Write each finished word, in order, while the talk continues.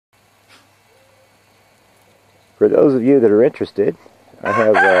For those of you that are interested, I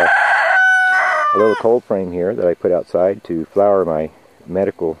have a little cold frame here that I put outside to flower my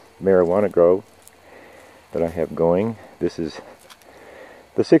medical marijuana grow that I have going. This is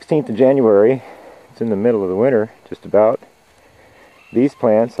the 16th of January. It's in the middle of the winter, just about. These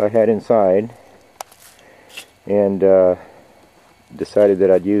plants I had inside and decided that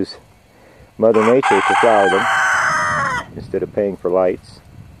I'd use Mother Nature to flower them instead of paying for lights.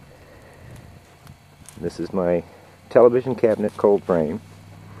 This is my television cabinet cold frame.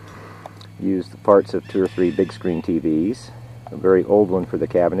 Used the parts of 2 or 3 big screen TVs, a very old one for the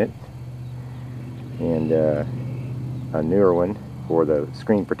cabinet, and a newer one for the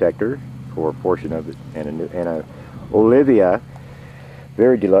screen protector for a portion of it, and a Olivia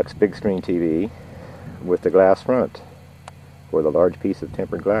very deluxe big screen TV with the glass front for the large piece of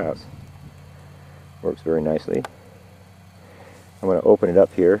tempered glass. Works very nicely. I'm going to open it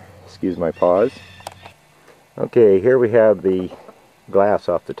up here. Excuse my pause. Okay, here we have the glass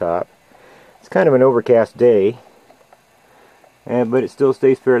off the top. It's kind of an overcast day, but it still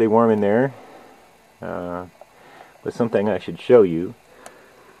stays fairly warm in there. But something I should show you.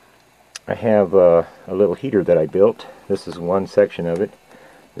 I have a little heater that I built. This is one section of it.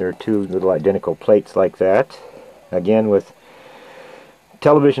 There are 2 little identical plates like that. Again, with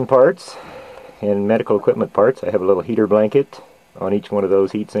television parts and medical equipment parts. I have a little heater blanket on each one of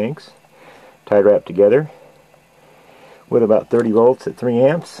those heat sinks, tie wrapped together, with about 30 volts at 3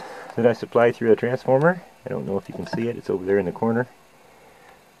 amps that I supply through a transformer. I don't know if you can see it. It's over there in the corner.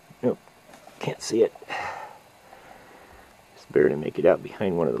 Nope, can't see it. It's better to make it out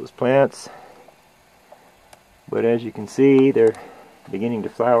behind one of those plants. But as you can see, they're beginning to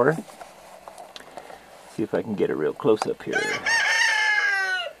flower. See if I can get a real close-up here.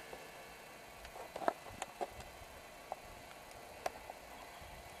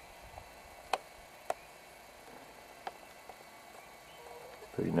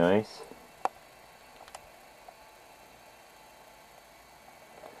 Pretty nice.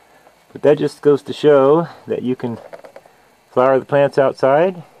 But that just goes to show that you can flower the plants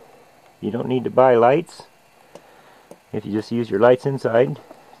outside. You don't need to buy lights. If you just use your lights inside,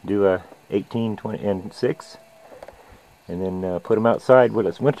 do a 18, 20, and 6, and then put them outside when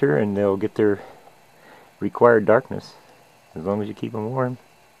it's winter, and they'll get their required darkness as long as you keep them warm.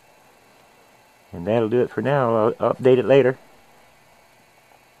 And that'll do it for now. I'll update it later.